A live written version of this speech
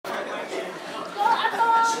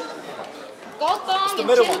the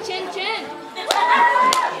middle one.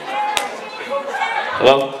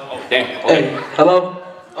 Hello? Oh, damn. Hey, hello?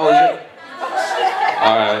 Oh, yeah.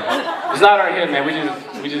 Alright. It's not our hit, man.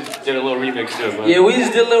 We just did a little remix to it, but... Yeah, we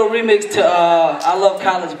just did a little remix to I Love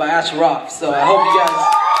College by Asher Roth. So I hope you guys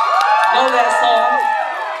know that song.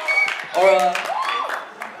 Or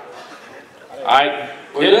Alright.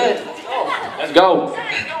 we're good. Let's go.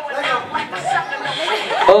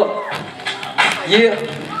 Oh. Yeah.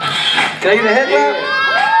 Can I get a head clap?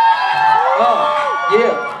 Oh,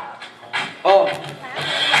 yeah. Oh.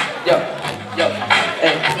 Yo.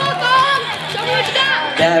 Hey.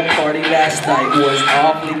 That party last night was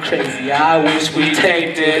awfully crazy. I wish we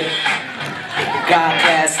taped it. Got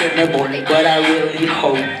class in the morning, but I really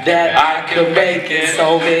hope that I could make it.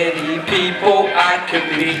 So many people I could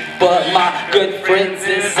meet, but my good friends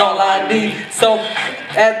is all I need. So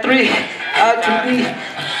at 3, I could be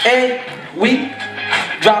a week.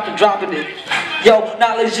 Dropping it. Yo,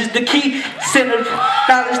 knowledge is the key. Send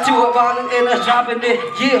knowledge to a violent and a dropping it.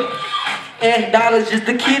 Yeah. And knowledge is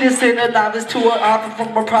the key to send a novice to an author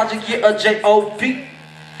from a project, yeah, a J-O-B.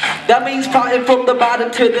 That means flying from the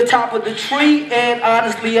bottom to the top of the tree. And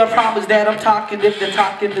honestly, I promise that I'm talking if the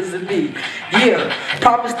talking isn't me. Yeah,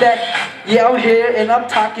 promise that, yeah, I'm here and I'm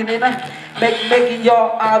talking and I'm making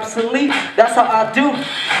y'all obsolete. That's how I do.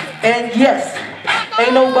 And yes,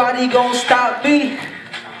 ain't nobody gonna stop me.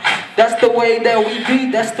 That's the way that we be,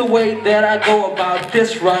 that's the way that I go about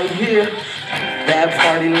this right here. That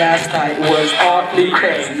party last night was awfully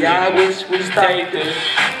crazy. I wish we stopped this.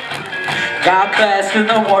 Got class in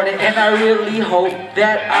the morning and I really hope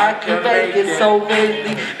that I can make it. So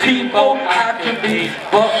many people I can be,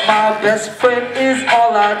 but my best friend is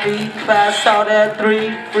all I need. Class out at 3,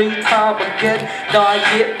 free time again. Now I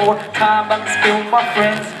get more time I can spend with my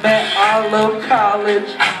friends. Man, I love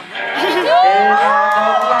college. And I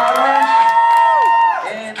love knowledge.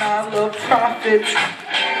 And I love profits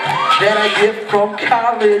that I get from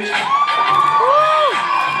college.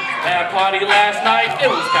 That party last night, it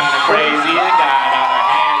was kind of crazy. It got out of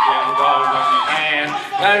hand, just go when we can.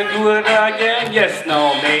 Gotta do it again, yes,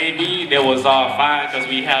 no, maybe. It was all fine, cause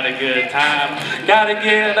we had a good time. Gotta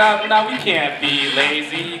get up, now we can't be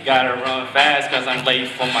lazy. Gotta run fast, cause I'm late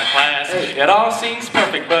for my class. It all seems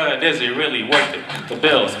perfect, but is it really worth it? The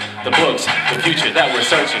bills, the books, the future that we're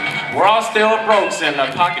searching. We're all still broke and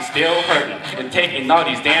the pocket's still hurting. And taking all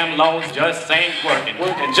these damn loans just ain't working.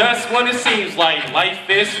 And just when it seems like life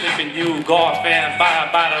is slipping, you go off and buy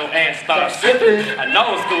a bottle and start sipping. I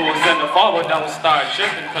know school's in the fall, but don't start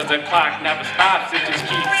tripping, cause the clock never stops, it just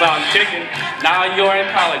keeps on ticking. Now you're in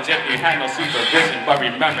college if you had no supervision, but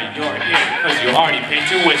remember you're here because you already paid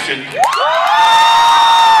tuition.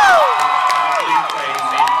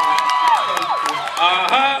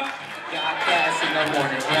 Got class in the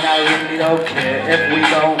morning and I really don't care if we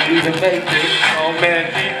don't even make it. So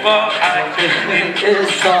many people I can think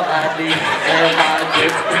it's all I need, and my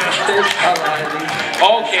good is all I need.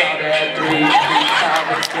 Okay. That 3, free time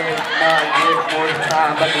again. Now I get more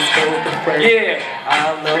time I can go with the friends. Yeah.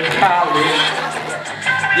 I love college.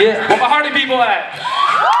 Yeah. Where my Hardy people at?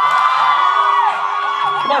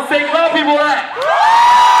 Come on, St. Cloud people at?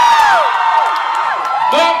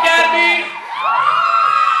 No Academy.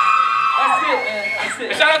 That's it, man. That's it.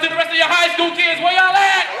 And shout out to the rest of your high school kids. Where y'all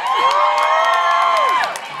at?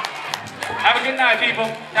 Have a good night, people.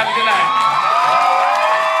 Have a good night.